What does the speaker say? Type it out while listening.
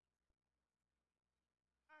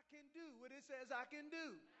do what it says I can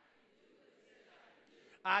do.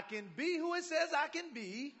 I can be who it says I can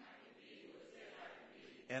be.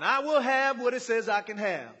 And I will have what it says I can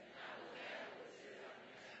have.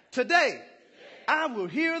 Today, I will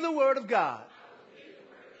hear the word of God.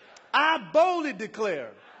 I boldly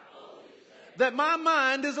declare that my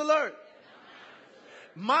mind is alert.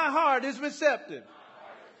 My heart is receptive.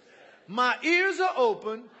 My ears are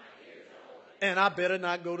open. And I better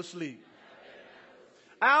not go to sleep.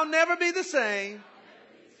 I'll never be the same.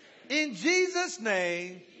 In Jesus'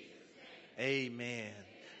 name, amen.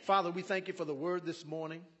 Father, we thank you for the word this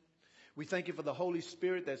morning. We thank you for the Holy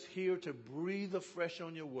Spirit that's here to breathe afresh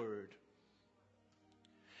on your word.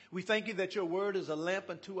 We thank you that your word is a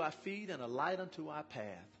lamp unto our feet and a light unto our path.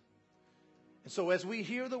 And so as we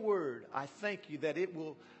hear the word, I thank you that it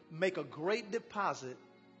will make a great deposit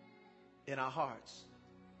in our hearts.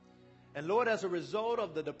 And Lord, as a result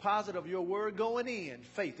of the deposit of your word going in,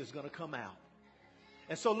 faith is going to come out.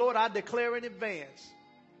 And so, Lord, I declare in advance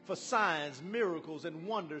for signs, miracles, and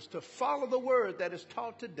wonders to follow the word that is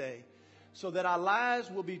taught today so that our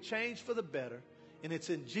lives will be changed for the better. And it's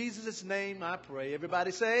in Jesus' name I pray.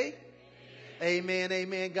 Everybody say, amen,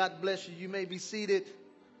 amen. God bless you. You may be seated.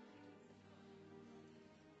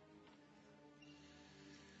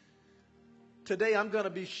 Today I'm going to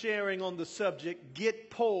be sharing on the subject, get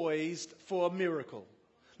poised for a miracle.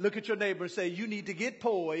 Look at your neighbor and say, you need to get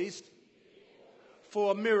poised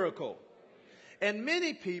for a miracle. And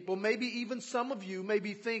many people, maybe even some of you, may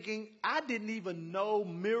be thinking, I didn't even know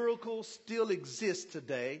miracles still exist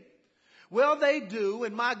today. Well, they do.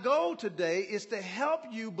 And my goal today is to help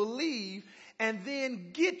you believe and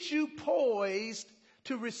then get you poised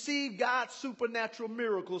to receive God's supernatural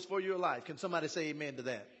miracles for your life. Can somebody say amen to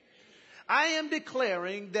that? I am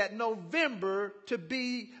declaring that November to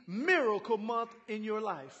be miracle month in your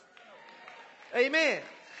life. Amen.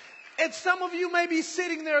 And some of you may be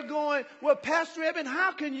sitting there going, well, Pastor Eben,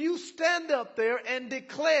 how can you stand up there and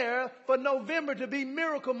declare for November to be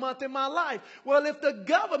miracle month in my life? Well, if the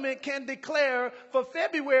government can declare for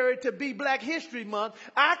February to be Black History Month,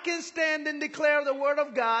 I can stand and declare the word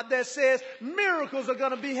of God that says miracles are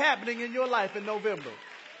going to be happening in your life in November.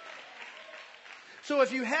 So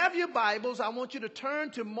if you have your Bibles, I want you to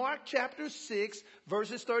turn to Mark chapter 6,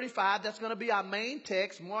 verses 35. That's going to be our main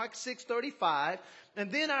text, Mark 6:35. And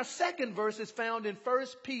then our second verse is found in 1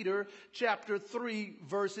 Peter chapter 3,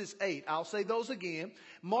 verses 8. I'll say those again.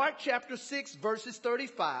 Mark chapter 6, verses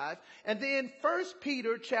 35. And then 1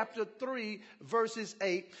 Peter chapter 3, verses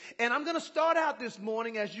 8. And I'm going to start out this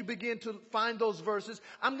morning as you begin to find those verses.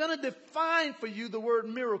 I'm going to define for you the word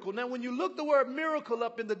miracle. Now, when you look the word miracle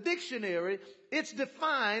up in the dictionary, it's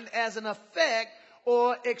defined as an effect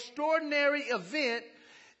or extraordinary event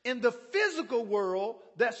in the physical world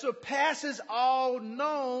that surpasses all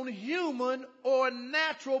known human or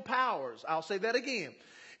natural powers. I'll say that again.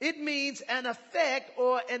 It means an effect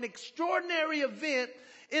or an extraordinary event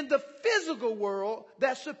in the physical world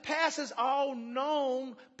that surpasses all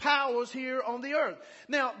known powers here on the earth.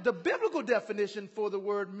 Now, the biblical definition for the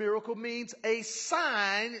word miracle means a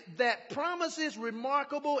sign that promises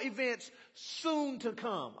remarkable events soon to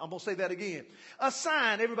come. I'm going to say that again. A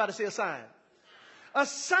sign. Everybody say a sign. A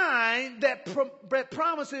sign that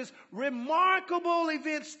promises remarkable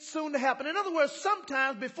events soon to happen. In other words,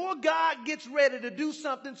 sometimes before God gets ready to do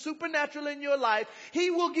something supernatural in your life, He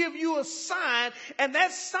will give you a sign, and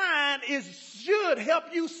that sign should help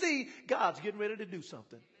you see God's getting ready to do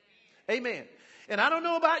something. Amen. And I don't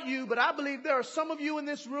know about you, but I believe there are some of you in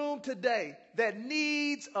this room today that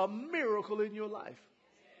needs a miracle in your life.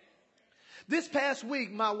 This past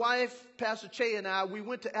week, my wife, Pastor Che, and I, we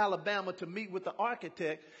went to Alabama to meet with the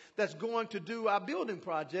architect that's going to do our building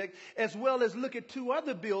project, as well as look at 2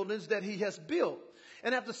 other buildings that he has built.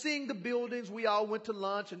 And after seeing the buildings, we all went to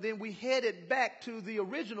lunch, and then we headed back to the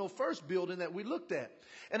original first building that we looked at.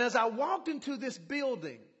 And as I walked into this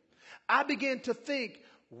building, I began to think,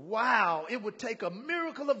 wow, it would take a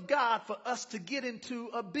miracle of God for us to get into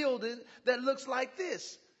a building that looks like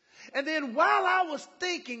this. And then while I was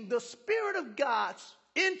thinking, the Spirit of God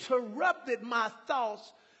interrupted my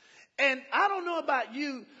thoughts. And I don't know about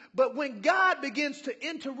you, but when God begins to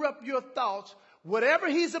interrupt your thoughts, whatever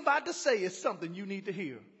He's about to say is something you need to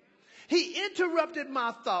hear. He interrupted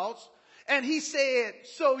my thoughts, and He said,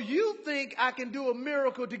 so you think I can do a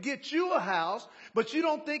miracle to get you a house, but you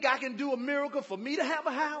don't think I can do a miracle for me to have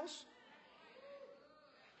a house?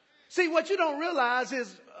 See, what you don't realize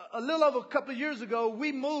is a little over a couple of years ago,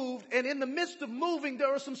 we moved, and in the midst of moving,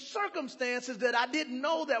 there were some circumstances that I didn't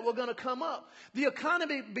know that were going to come up. The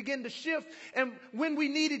economy began to shift, and when we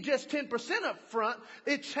needed just 10% up front,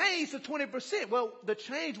 it changed to 20%. Well, the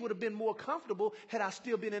change would have been more comfortable had I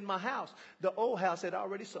still been in my house. The old house had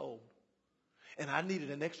already sold. And I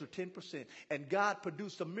needed an extra 10%. And God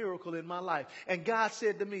produced a miracle in my life. And God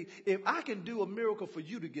said to me, if I can do a miracle for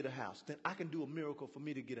you to get a house, then I can do a miracle for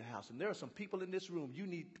me to get a house. And there are some people in this room, you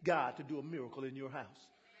need God to do a miracle in your house.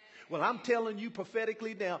 Well, I'm telling you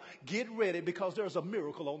prophetically now, get ready because there's a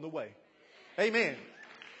miracle on the way. Amen.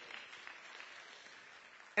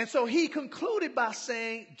 And so he concluded by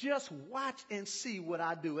saying, just watch and see what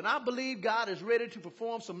I do. And I believe God is ready to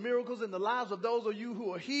perform some miracles in the lives of those of you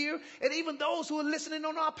who are here and even those who are listening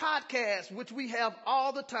on our podcast, which we have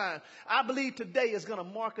all the time. I believe today is going to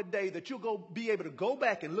mark a day that you'll be able to go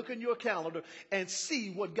back and look in your calendar and see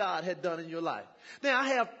what God had done in your life. Now,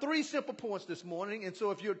 I have 3 simple points this morning. And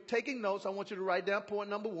so if you're taking notes, I want you to write down point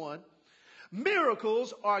number 1.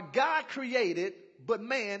 Miracles are God created, but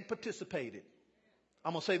man participated.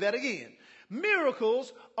 I'm going to say that again.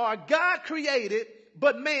 Miracles are God created,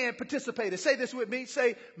 but man participated. Say this with me.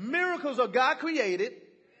 Say, miracles are God created,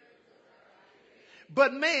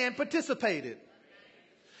 but man participated.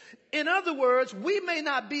 In other words, we may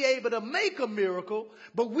not be able to make a miracle,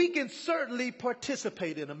 but we can certainly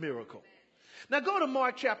participate in a miracle. Now go to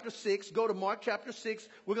Mark chapter 6. Go to Mark chapter 6.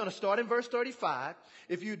 We're going to start in verse 35.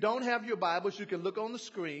 If you don't have your Bibles, you can look on the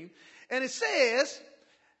screen. And it says,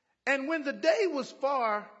 and when the day was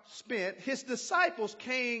far spent, his disciples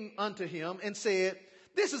came unto him and said,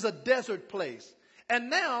 this is a desert place,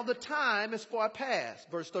 and now the time is far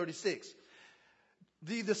past. Verse 36.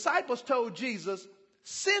 The disciples told Jesus,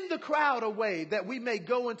 send the crowd away that we may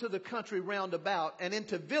go into the country round about and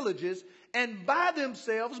into villages and buy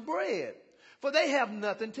themselves bread, for they have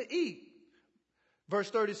nothing to eat.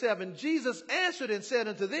 Verse 37. Jesus answered and said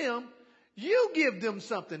unto them, you give them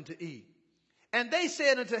something to eat. And they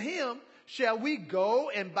said unto him, shall we go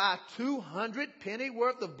and buy 200 penny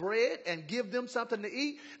worth of bread and give them something to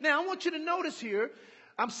eat? Now, I want you to notice here,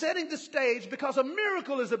 I'm setting the stage because a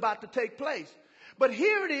miracle is about to take place. But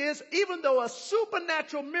here it is, even though a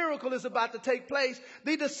supernatural miracle is about to take place,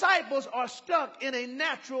 the disciples are stuck in a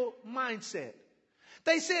natural mindset.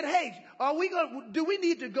 They said, hey, do we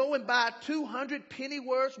need to go and buy 200 penny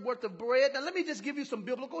worth of bread? Now, let me just give you some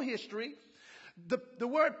biblical history. The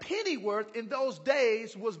word pennyworth in those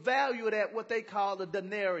days was valued at what they called a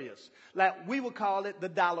denarius. Like we would call it the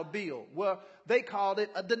dollar bill. Well, they called it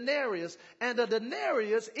a denarius. And a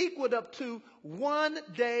denarius equaled up to 1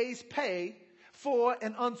 day's pay for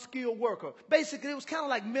an unskilled worker. Basically, it was kind of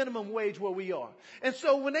like minimum wage where we are. And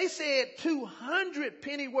so when they said 200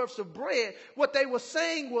 pennyworths of bread, what they were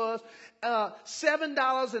saying was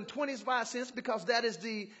 $7.25 because that is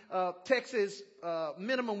the Texas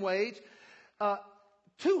minimum wage.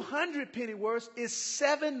 200 pennyworths is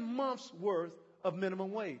 7 months worth of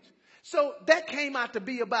minimum wage. So that came out to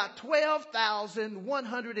be about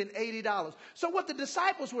 $12,180. So what the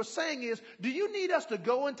disciples were saying is, do you need us to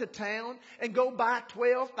go into town and go buy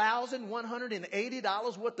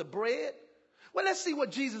 $12,180 worth of bread? Well, let's see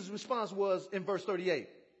what Jesus' response was in verse 38.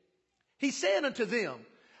 He said unto them,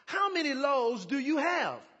 how many loaves do you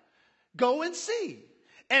have? Go and see.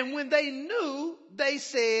 And when they knew, they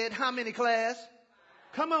said, how many, class?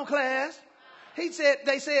 Come on, class.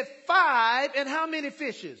 They said 5, and how many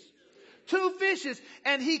fishes? 2 fishes.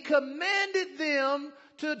 And he commanded them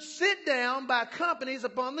to sit down by companies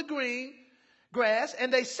upon the green grass,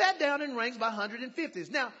 and they sat down in ranks by 150s.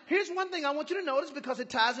 Now, here's one thing I want you to notice because it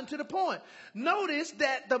ties into the point. Notice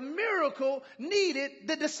that the miracle needed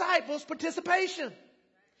the disciples' participation.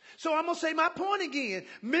 So I'm going to say my point again.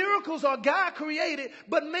 Miracles are God created,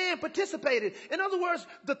 but man participated. In other words,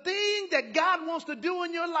 the thing that God wants to do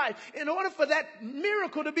in your life, in order for that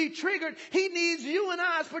miracle to be triggered, he needs you and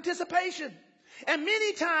I's participation. And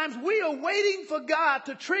many times we are waiting for God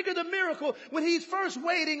to trigger the miracle when he's first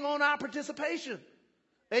waiting on our participation.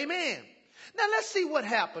 Amen. Now let's see what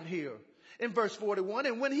happened here. In verse 41,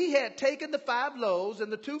 and when he had taken the 5 loaves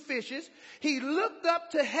and the 2 fishes, he looked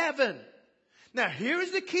up to heaven. Now,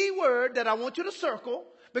 here's the key word that I want you to circle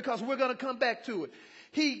because we're going to come back to it.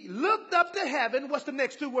 He looked up to heaven. What's the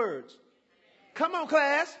next 2 words? Come on,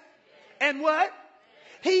 class. And what?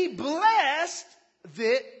 He blessed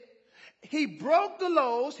it. He broke the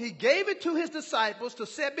loaves. He gave it to his disciples to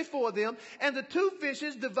set before them. And the 2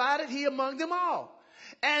 fishes divided he among them all.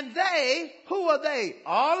 And they, who are they?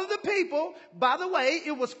 All of the people. By the way,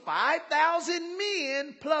 it was 5,000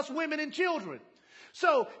 men plus women and children.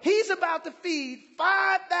 So he's about to feed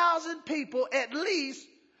 5,000 people at least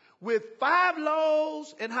with 5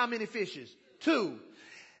 loaves and how many fishes? 2.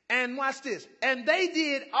 And watch this. And they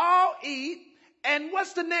did all eat. And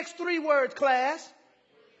what's the next 3 words, class?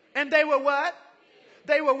 And they were what?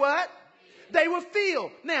 They were what? They were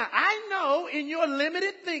filled. Now, I know in your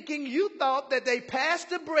limited thinking, you thought that they passed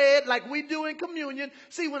the bread like we do in communion.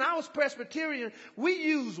 See, when I was Presbyterian, we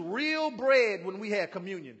used real bread when we had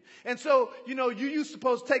communion. And so, you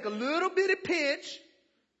supposed to take a little bitty pinch,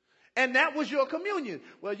 and that was your communion.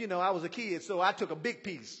 Well, I was a kid, so I took a big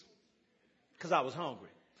piece because I was hungry.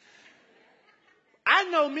 I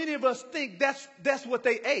know many of us think that's what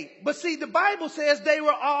they ate. But see, the Bible says they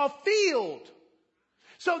were all filled.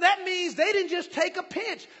 So that means they didn't just take a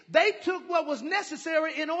pinch. They took what was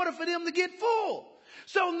necessary in order for them to get full.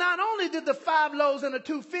 So not only did the 5 loaves and the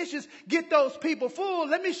 2 fishes get those people full,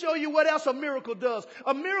 let me show you what else a miracle does.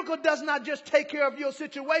 A miracle does not just take care of your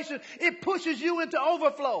situation. It pushes you into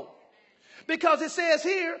overflow. Because it says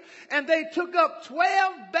here, and they took up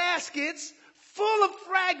 12 baskets full of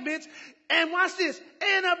fragments, and watch this,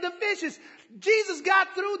 and of the fishes. Jesus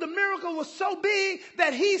got through. The miracle was so big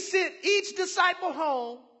that he sent each disciple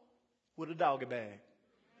home with a doggy bag.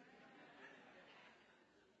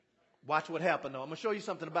 Watch what happened, though. I'm going to show you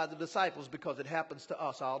something about the disciples because it happens to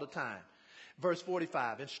us all the time. Verse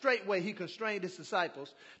 45. And straightway he constrained his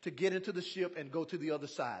disciples to get into the ship and go to the other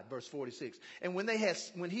side. Verse 46. And when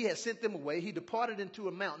he had sent them away, he departed into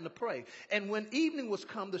a mountain to pray. And when evening was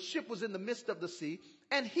come, the ship was in the midst of the sea,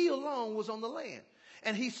 and he alone was on the land.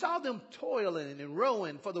 And he saw them toiling and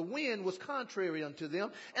rowing, for the wind was contrary unto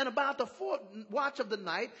them. And about the 4th watch of the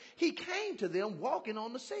night, he came to them walking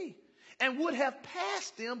on the sea, and would have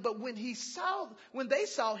passed them. But when they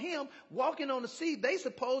saw him walking on the sea, they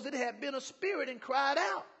supposed it had been a spirit, and cried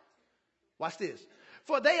out. Watch this.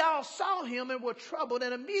 For they all saw him and were troubled,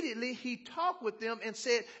 and immediately he talked with them and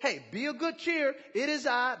said, hey, be of good cheer. It is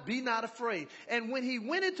I, be not afraid. And when he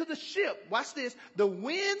went into the ship, watch this, the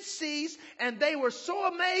wind ceased, and they were so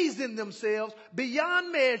amazed in themselves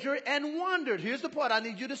beyond measure, and wondered. Here's the part I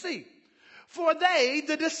need you to see. For they,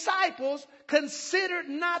 the disciples, considered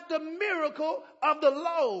not the miracle of the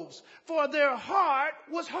loaves, for their heart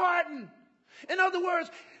was hardened. In other words,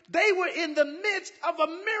 they were in the midst of a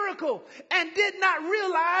miracle and did not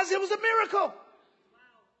realize it was a miracle.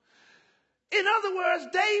 In other words,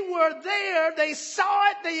 they were there, they saw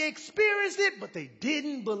it, they experienced it, but they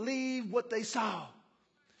didn't believe what they saw.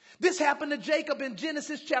 This happened to Jacob in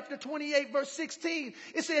Genesis chapter 28, verse 16.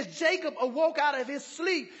 It says, Jacob awoke out of his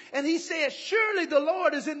sleep, and he said, surely the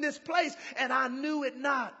Lord is in this place, and I knew it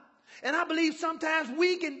not. And I believe sometimes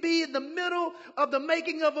we can be in the middle of the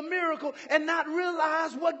making of a miracle and not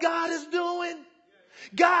realize what God is doing.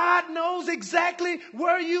 God knows exactly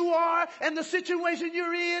where you are and the situation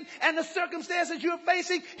you're in and the circumstances you're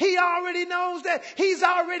facing. He already knows that. He's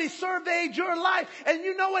already surveyed your life. And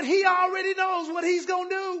you know what? He already knows what he's going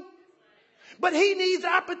to do. But he needs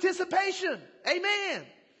our participation. Amen.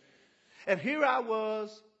 And here I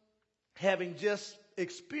was, having just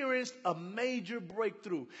experienced a major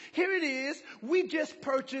breakthrough. Here it is. We just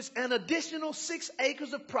purchased an additional 6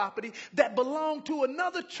 acres of property that belonged to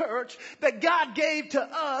another church that God gave to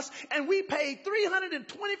us, and we paid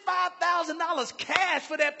 $325,000 cash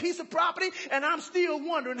for that piece of property, and I'm still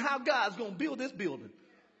wondering how God's going to build this building.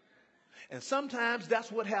 And sometimes that's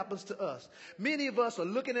what happens to us. Many of us are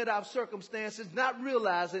looking at our circumstances, not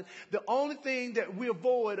realizing the only thing that we're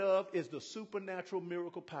void of is the supernatural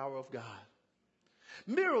miracle power of God.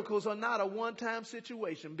 Miracles are not a one-time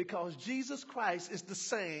situation because Jesus Christ is the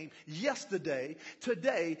same yesterday,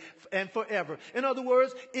 today, and forever. In other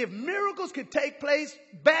words, if miracles can take place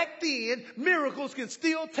back then, miracles can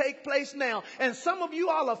still take place now. And some of you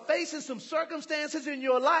all are facing some circumstances in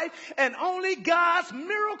your life, and only God's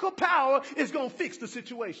miracle power is going to fix the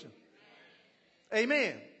situation.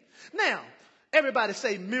 Amen. Now, everybody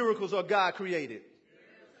say miracles are God created,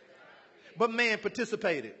 but man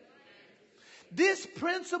participated. This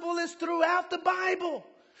principle is throughout the Bible.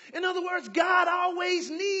 In other words, God always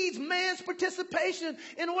needs man's participation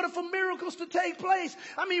in order for miracles to take place.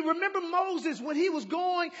 I mean, remember Moses when he was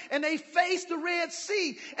going and they faced the Red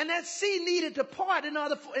Sea, and that sea needed to part in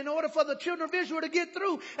order for the children of Israel to get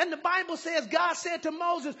through. And the Bible says God said to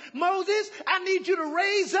Moses, Moses, I need you to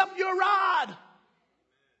raise up your rod.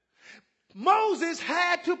 Moses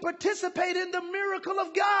had to participate in the miracle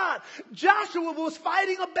of God. Joshua was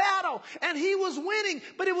fighting a battle and he was winning,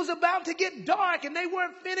 but it was about to get dark and they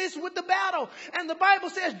weren't finished with the battle. And the Bible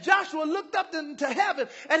says Joshua looked up into heaven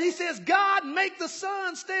and he says, God, make the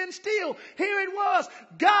sun stand still. Here it was.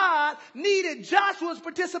 God needed Joshua's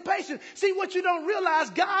participation. See, what you don't realize,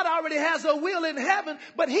 God already has a will in heaven,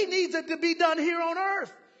 but he needs it to be done here on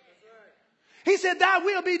earth. He said, thy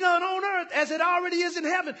will be done on earth as it already is in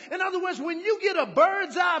heaven. In other words, when you get a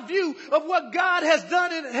bird's eye view of what God has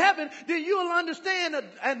done in heaven, then you'll understand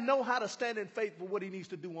and know how to stand in faith for what he needs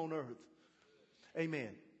to do on earth. Amen.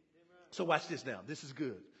 So watch this now. This is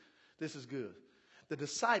good. This is good. The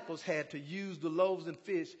disciples had to use the loaves and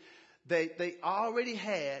fish. They already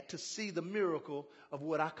had to see the miracle of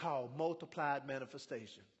what I call multiplied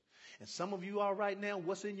manifestation. And some of you are right now,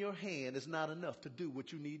 what's in your hand is not enough to do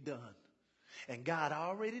what you need done. And God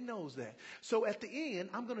already knows that. So at the end,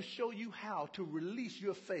 I'm going to show you how to release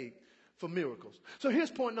your faith for miracles. So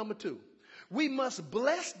here's point number 2. We must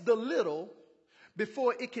bless the little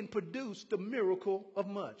before it can produce the miracle of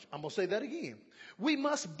much. I'm going to say that again. We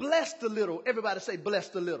must bless the little. Everybody say, bless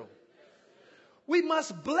the little. We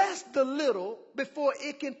must bless the little before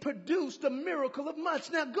it can produce the miracle of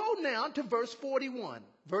much. Now go now to verse 41.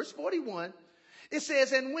 Verse 41. It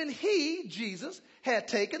says, and when he, Jesus, had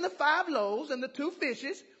taken the 5 loaves and the 2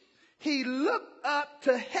 fishes, he looked up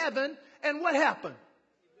to heaven, and what happened?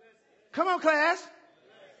 Come on, class.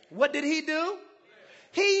 What did he do?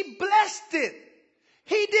 He blessed it.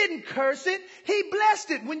 He didn't curse it. He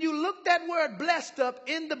blessed it. When you look that word blessed up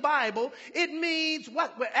in the Bible, it means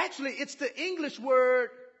what? Well, actually, it's the English word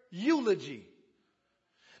eulogy.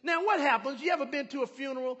 Now, what happens? You ever been to a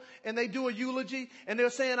funeral and they do a eulogy and they're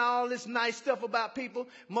saying all this nice stuff about people?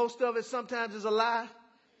 Most of it sometimes is a lie.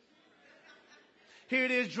 Here it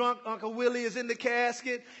is, drunk Uncle Willie is in the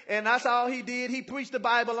casket, and that's all he did. He preached the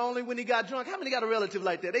Bible only when he got drunk. How many got a relative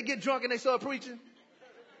like that? They get drunk and they start preaching?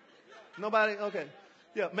 Nobody? Okay.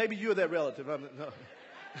 Yeah, maybe you're that relative. No.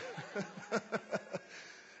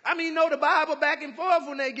 I mean, you know the Bible back and forth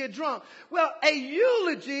when they get drunk. Well, a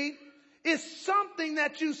eulogy is something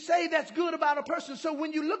that you say that's good about a person. So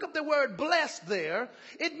when you look up the word blessed there,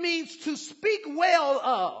 it means to speak well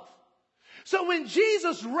of. So when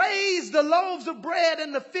Jesus raised the loaves of bread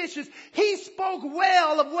and the fishes, he spoke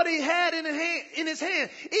well of what he had in his hand.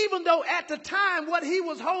 Even though at the time what he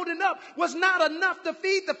was holding up was not enough to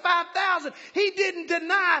feed the 5,000, he didn't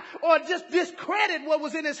deny or just discredit what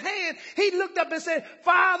was in his hand. He looked up and said,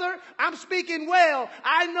 Father, I'm speaking well.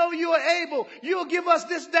 I know you are able. You'll give us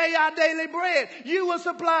this day our daily bread. You will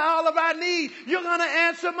supply all of our need. You're going to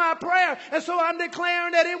answer my prayer. And so I'm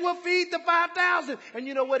declaring that it will feed the 5,000. And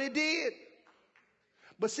you know what it did?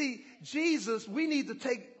 But see, Jesus, we need to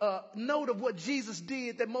take note of what Jesus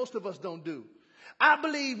did that most of us don't do. I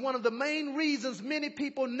believe one of the main reasons many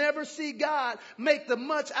people never see God make the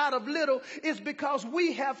much out of little is because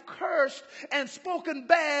we have cursed and spoken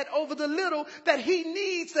bad over the little that he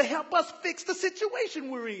needs to help us fix the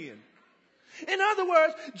situation we're in. In other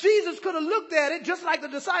words, Jesus could have looked at it just like the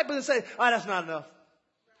disciples and say, oh, that's not enough.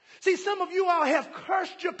 See, some of you all have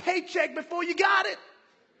cursed your paycheck before you got it.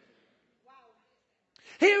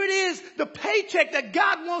 Here it is, the paycheck that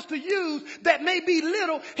God wants to use that may be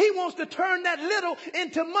little. He wants to turn that little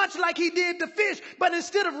into much like he did the fish. But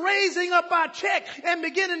instead of raising up our check and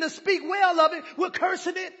beginning to speak well of it, we're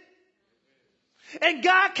cursing it. And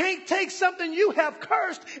God can't take something you have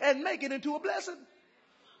cursed and make it into a blessing.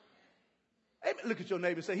 Hey, look at your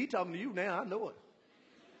neighbor and say, he's talking to you now. I know it.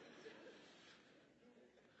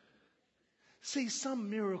 See,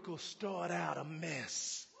 some miracles start out a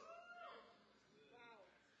mess.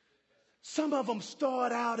 Some of them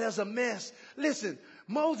start out as a mess. Listen,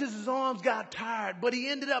 Moses' arms got tired, but he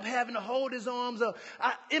ended up having to hold his arms up.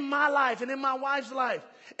 In my life and in my wife's life,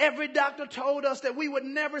 every doctor told us that we would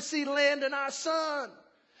never see land in our son.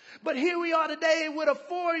 But here we are today with a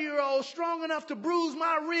 4-year-old strong enough to bruise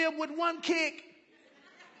my rib with one kick.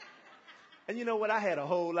 And you know what? I had a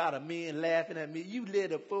whole lot of men laughing at me. You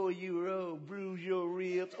let a 4-year-old bruise your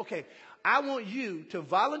ribs. Okay, I want you to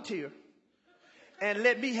volunteer and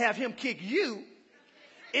let me have him kick you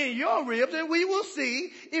in your ribs, and we will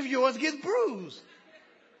see if yours gets bruised.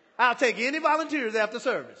 I'll take any volunteers after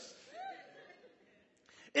service.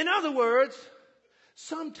 In other words,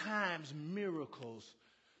 sometimes miracles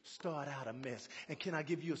start out a mess. And can I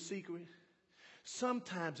give you a secret?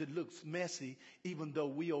 Sometimes it looks messy even though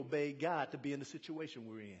we obey God to be in the situation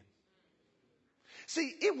we're in.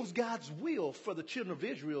 See, it was God's will for the children of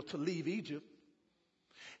Israel to leave Egypt.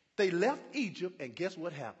 They left Egypt, and guess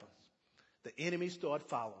what happens? The enemy started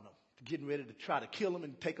following them, getting ready to try to kill them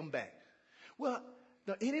and take them back. Well,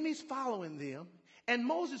 the enemy's following them, and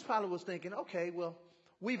Moses probably was thinking, okay, well,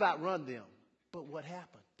 we've outrun them. But what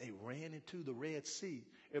happened? They ran into the Red Sea.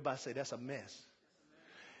 Everybody say, that's a mess.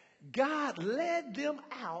 God led them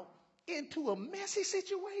out into a messy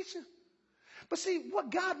situation. But see,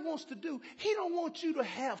 what God wants to do, he don't want you to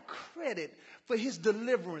have credit for his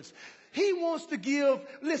deliverance. He wants to give,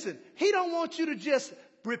 listen, he don't want you to just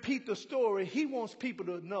repeat the story. He wants people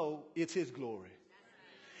to know it's his glory.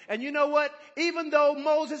 And you know what? Even though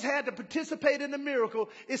Moses had to participate in the miracle,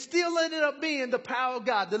 it still ended up being the power of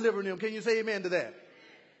God delivering him. Can you say amen to that?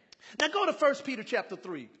 Now go to 1 Peter chapter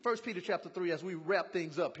 3. 1 Peter chapter 3 as we wrap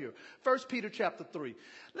things up here. 1 Peter chapter 3.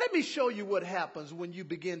 Let me show you what happens when you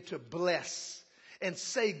begin to bless and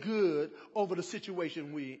say good over the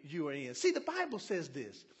situation you are in. See, the Bible says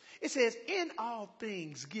this. It says, in all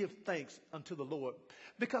things give thanks unto the Lord,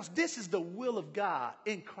 because this is the will of God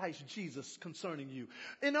in Christ Jesus concerning you.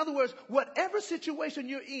 In other words, whatever situation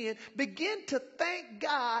you're in, begin to thank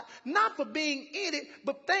God, not for being in it,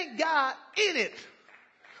 but thank God in it.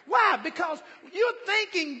 Why? Because you're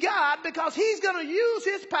thanking God because he's going to use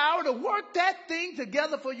his power to work that thing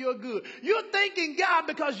together for your good. You're thanking God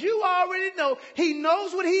because you already know he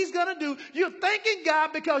knows what he's going to do. You're thanking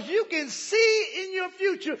God because you can see in your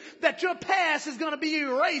future that your past is going to be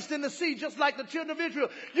erased in the sea, just like the children of Israel.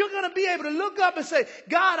 You're going to be able to look up and say,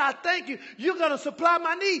 God, I thank you. You're going to supply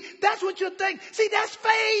my need. That's what you're thinking. See, that's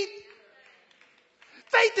faith.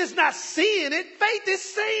 Faith is not seeing it. Faith is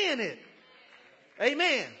saying it.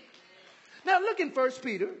 Amen. Now look in 1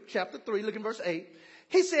 Peter chapter 3, look in verse 8.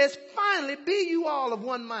 He says, finally, be you all of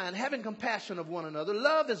one mind, having compassion of one another.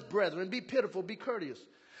 Love as brethren, be pitiful, be courteous.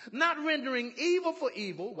 Not rendering evil for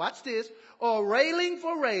evil, watch this, or railing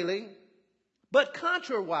for railing, but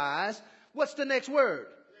contrariwise, what's the next word?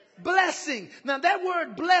 Blessing. Now that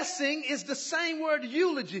word blessing is the same word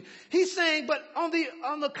eulogy. He's saying, but on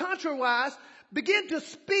the contrariwise, begin to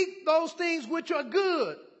speak those things which are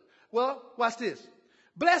good. Well, watch this.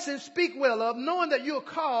 Blessing, speak well of, knowing that you're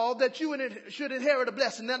called, that you should inherit a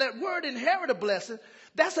blessing. Now that word inherit a blessing,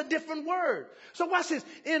 that's a different word. So watch this.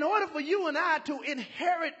 In order for you and I to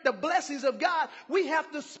inherit the blessings of God, we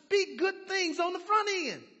have to speak good things on the front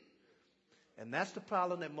end. And that's the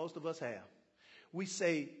problem that most of us have. We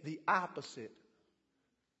say the opposite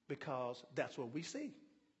because that's what we see.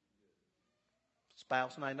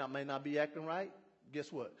 Spouse may not be acting right.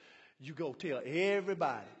 Guess what? You go tell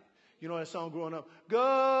everybody. You know that song growing up?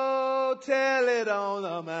 Go tell it on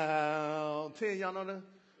the mountain. Y'all know that?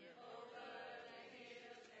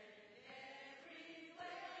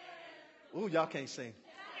 Ooh, y'all can't sing.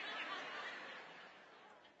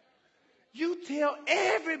 You tell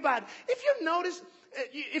everybody. If you notice,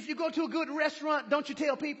 if you go to a good restaurant, don't you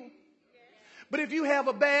tell people? But if you have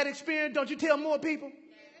a bad experience, don't you tell more people?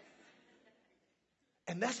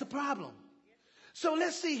 And that's the problem. So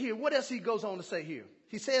let's see here. What else he goes on to say here?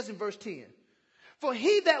 He says in verse 10, for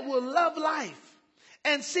he that will love life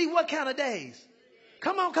and see what kind of days?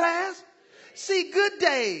 Come on, class. See good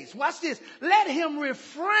days. Watch this. Let him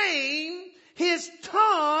refrain his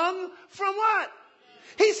tongue from what?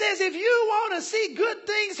 He says if you want to see good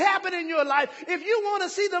things happen in your life, if you want to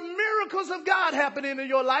see the miracles of God happening in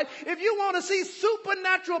your life, if you want to see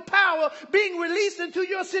supernatural power being released into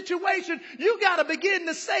your situation, you got to begin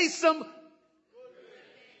to say some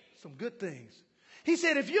good things. He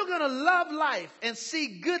said, if you're going to love life and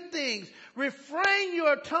see good things, refrain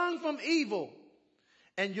your tongue from evil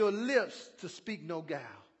and your lips to speak no guile.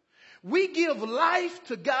 We give life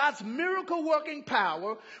to God's miracle working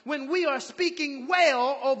power when we are speaking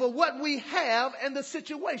well over what we have and the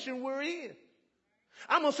situation we're in.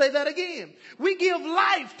 I'm going to say that again. We give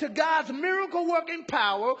life to God's miracle working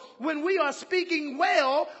power when we are speaking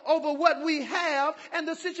well over what we have and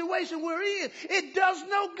the situation we're in. It does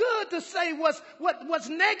no good to say what's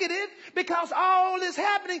negative because all is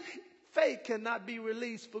happening. Faith cannot be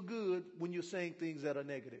released for good when you're saying things that are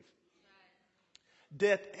negative.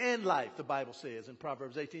 Death and life, the Bible says in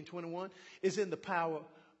Proverbs 18:21, is in the power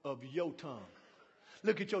of your tongue.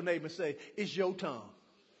 Look at your neighbor and say, it's your tongue.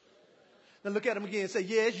 Now look at him again and say,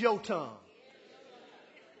 yeah, it's your tongue.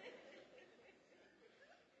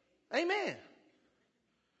 Amen.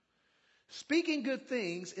 Speaking good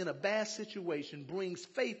things in a bad situation brings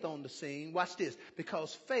faith on the scene. Watch this.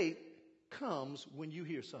 Because faith comes when you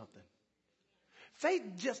hear something. Faith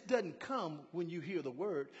just doesn't come when you hear the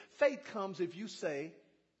word. Faith comes if you say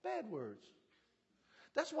bad words.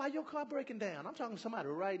 That's why your car breaking down. I'm talking to somebody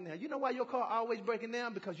right now. You know why your car always breaking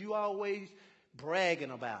down? Because you always bragging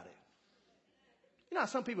about it. You know how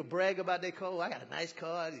some people brag about their car? Oh, I got a nice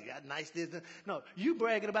car. You got nice this. No, you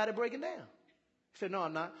bragging about it breaking down. He said, no,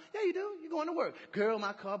 I'm not. Yeah, you do. You're going to work. Girl,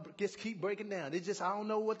 my car just keep breaking down. It's just I don't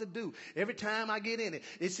know what to do. Every time I get in it,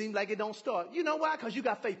 it seems like it don't start. You know why? Because you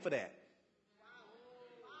got faith for that.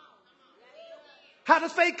 How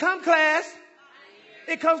does faith come, class?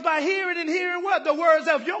 It comes by hearing and hearing what? The words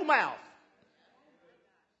of your mouth.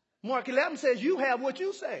 Mark 11 says you have what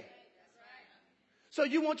you say. So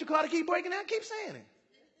you want your car to keep breaking down? Keep saying it.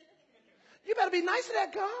 You better be nice to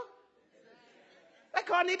that car. That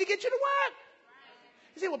car need to get you to work.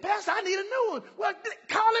 You say, well, Pastor, I need a new one. Well,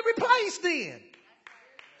 call it replaced then.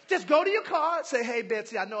 Just go to your car and say, hey,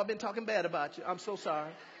 Betsy, I know I've been talking bad about you. I'm so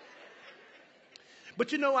sorry.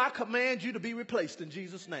 But you know, I command you to be replaced in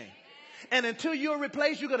Jesus' name. And until you're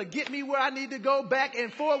replaced, you're going to get me where I need to go back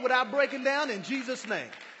and forth without breaking down in Jesus' name.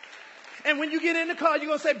 And when you get in the car, you're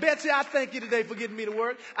going to say, Betsy, I thank you today for getting me to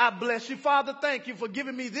work. I bless you. Father, thank you for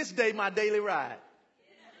giving me this day my daily ride.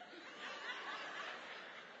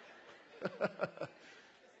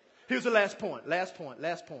 Here's the last point.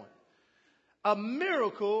 A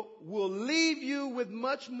miracle will leave you with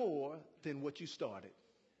much more than what you started.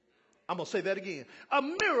 I'm going to say that again. A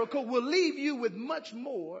miracle will leave you with much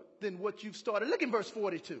more than what you've started. Look in verse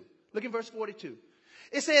 42.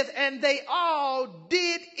 It says, and they all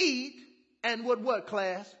did eat, and what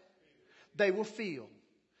class? They were filled.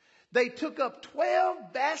 They took up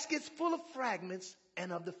 12 baskets full of fragments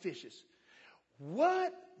and of the fishes.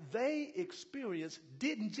 What they experienced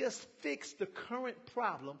didn't just fix the current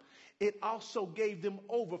problem. It also gave them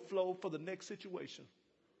overflow for the next situation.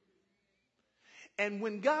 And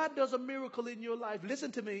when God does a miracle in your life,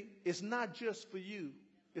 listen to me, it's not just for you.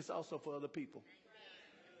 It's also for other people.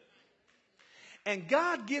 And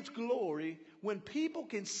God gets glory when people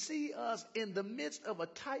can see us in the midst of a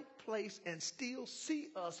tight place and still see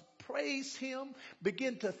us praise Him,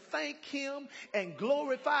 begin to thank Him and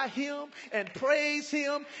glorify Him and praise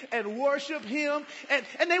Him and worship Him.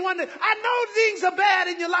 And they wonder, I know things are bad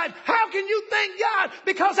in your life. How can you thank God?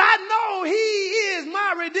 Because I know He is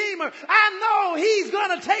my Redeemer. I know He's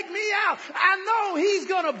going to take me out. I know He's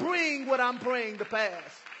going to bring what I'm praying to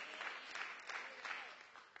pass.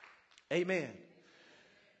 Amen.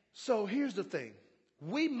 So here's the thing.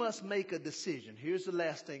 We must make a decision. Here's the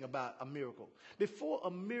last thing about a miracle. Before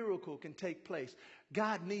a miracle can take place,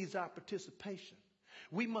 God needs our participation.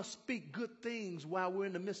 We must speak good things while we're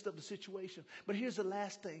in the midst of the situation. But here's the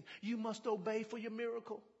last thing. You must obey for your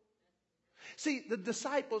miracle. See, the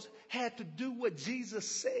disciples had to do what Jesus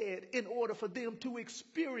said in order for them to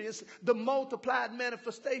experience the multiplied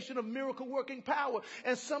manifestation of miracle working power.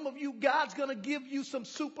 And some of you, God's going to give you some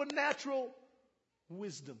supernatural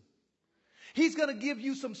wisdom. He's going to give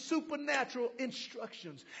you some supernatural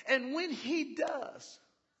instructions. And when He does,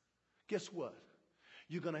 guess what?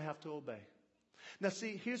 You're going to have to obey. Now,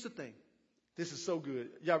 see, here's the thing. This is so good.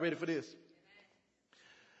 Y'all ready for this?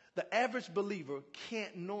 The average believer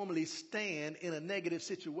can't normally stand in a negative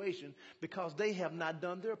situation because they have not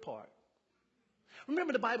done their part.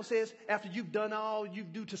 Remember the Bible says, after you've done all you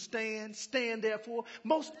do to stand therefore.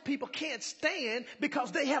 Most people can't stand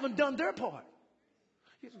because they haven't done their part.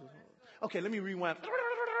 Okay, let me rewind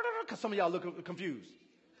because some of y'all look confused.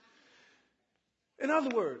 In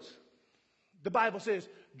other words, the Bible says,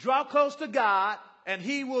 draw close to God and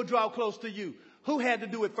He will draw close to you. Who had to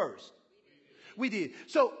do it first? We did.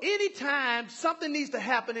 So anytime something needs to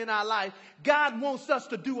happen in our life, God wants us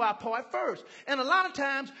to do our part first. And a lot of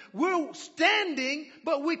times we're standing,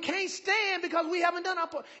 but we can't stand because we haven't done our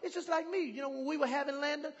part. It's just like me. You know, when we were having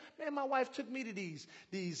Landon, man, my wife took me to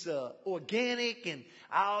these organic and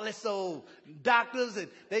all this old doctors, and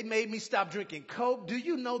they made me stop drinking Coke. Do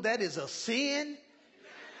you know that is a sin?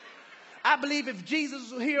 I believe if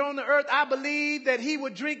Jesus was here on the earth, I believe that He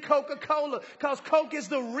would drink Coca-Cola because Coke is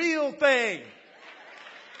the real thing.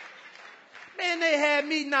 Man, they had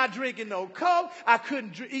me not drinking no Coke. I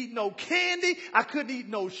couldn't eat no candy. I couldn't eat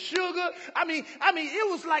no sugar. I mean,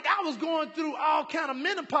 it was like I was going through all kind of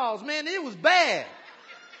menopause, man. It was bad.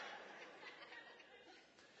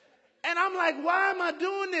 And I'm like, why am I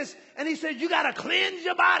doing this? And He said, you got to cleanse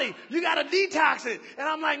your body. You got to detox it. And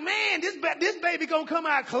I'm like, man, this baby going to come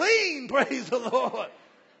out clean. Praise the Lord.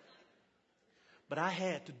 But I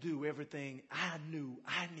had to do everything I knew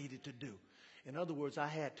I needed to do. In other words, I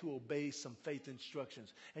had to obey some faith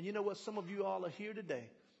instructions. And you know what? Some of you all are here today.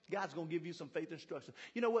 God's going to give you some faith instructions.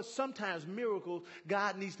 You know what? Sometimes miracles,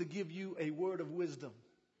 God needs to give you a word of wisdom.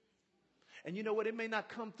 And you know what? It may not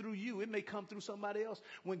come through you. It may come through somebody else.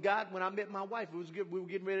 When I met my wife, we were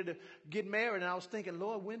getting ready to get married. And I was thinking,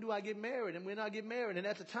 Lord, when do I get married? And when do I get married? And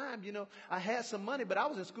at the time, you know, I had some money, but I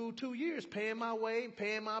was in school 2 years, paying my way,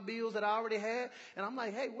 paying my bills that I already had. And I'm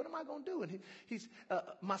like, hey, what am I going to do? And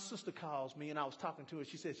my sister calls me, and I was talking to her.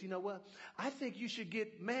 She says, you know what? I think you should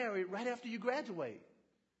get married right after you graduate.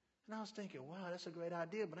 And I was thinking, wow, that's a great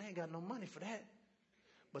idea, but I ain't got no money for that.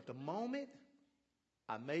 But the moment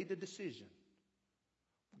I made the decision,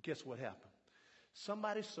 guess what happened?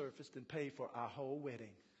 Somebody surfaced and paid for our whole wedding.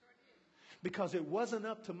 Because it wasn't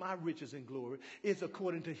up to my riches and glory. It's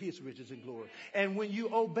according to his riches and glory. And when you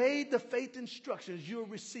obeyed the faith instructions, you'll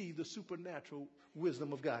receive the supernatural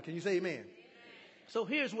wisdom of God. Can you say amen? So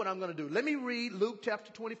here's what I'm going to do. Let me read Luke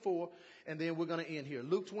chapter 24, and then we're going to end here.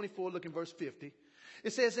 Luke 24, look in verse 50.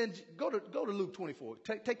 It says, and go to Luke 24.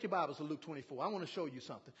 Take your Bibles to Luke 24. I want to show you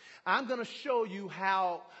something. I'm going to show you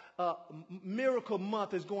how Miracle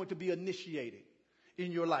Month is going to be initiated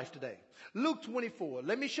in your life today. Luke 24.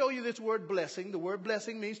 Let me show you this word blessing. The word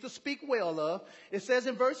blessing means to speak well of. It says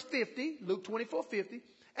in verse 50, Luke 24:50,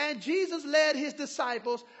 and Jesus led his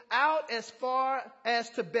disciples out as far as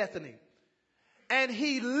to Bethany. And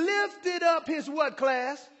he lifted up his what,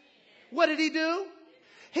 class? What did he do?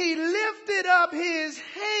 He lifted up his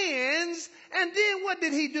hands, and then what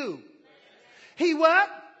did he do? He what?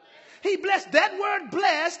 He blessed. That word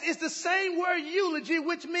blessed is the same word eulogy,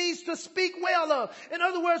 which means to speak well of. In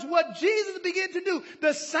other words, what Jesus began to do,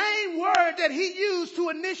 the same word that he used to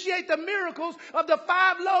initiate the miracles of the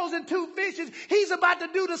 5 loaves and 2 fishes, he's about to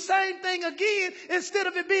do the same thing again. Instead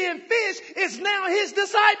of it being fish, it's now his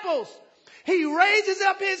disciples. He raises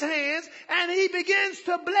up his hands and he begins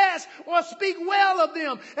to bless or speak well of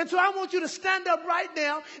them. And so I want you to stand up right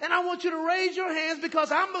now and I want you to raise your hands,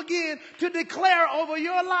 because I'm beginning to declare over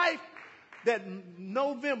your life that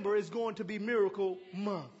November is going to be Miracle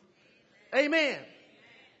Month. Amen.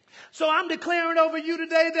 So I'm declaring over you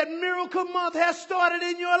today that Miracle Month has started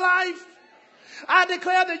in your life. I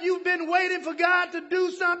declare that you've been waiting for God to do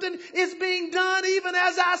something. It's being done even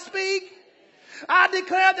as I speak. I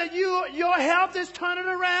declare that your health is turning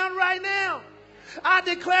around right now. I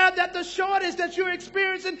declare that the shortage that you're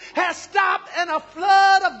experiencing has stopped and a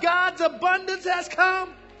flood of God's abundance has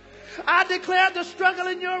come. I declare the struggle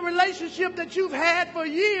in your relationship that you've had for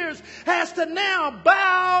years has to now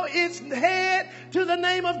bow its head to the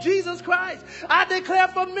name of Jesus Christ. I declare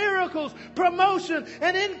for miracles, promotion,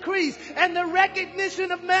 and increase, and the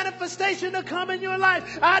recognition of manifestation to come in your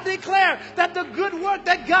life. I declare that the good work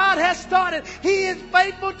that God has started, he is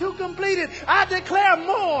faithful to complete it. I declare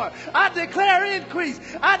more. I declare increase.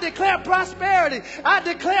 I declare prosperity. I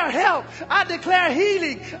declare health. I declare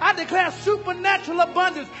healing. I declare supernatural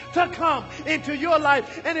abundance to come into your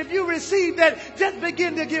life. And if you receive that, just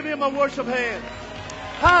begin to give him a worship hand.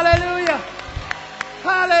 Hallelujah.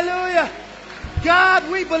 Hallelujah.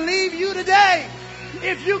 God, we believe you today.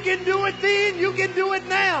 If you can do it then, you can do it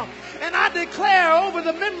now. And I declare over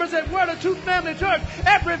the members at Word of Truth Family Church,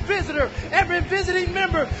 every visitor, every visiting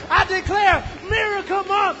member, I declare Miracle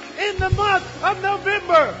Month in the month of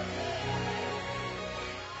November.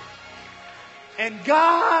 And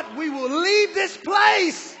God, we will leave this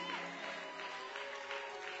place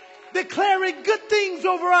declaring good things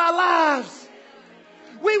over our lives.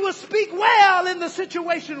 We will speak well in the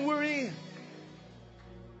situation we're in,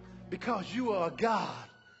 because you are a God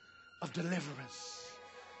of deliverance.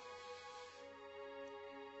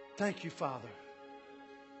 Thank you, Father.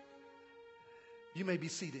 You may be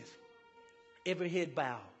seated. Every head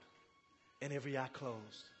bowed and every eye closed.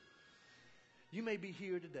 You may be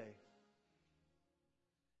here today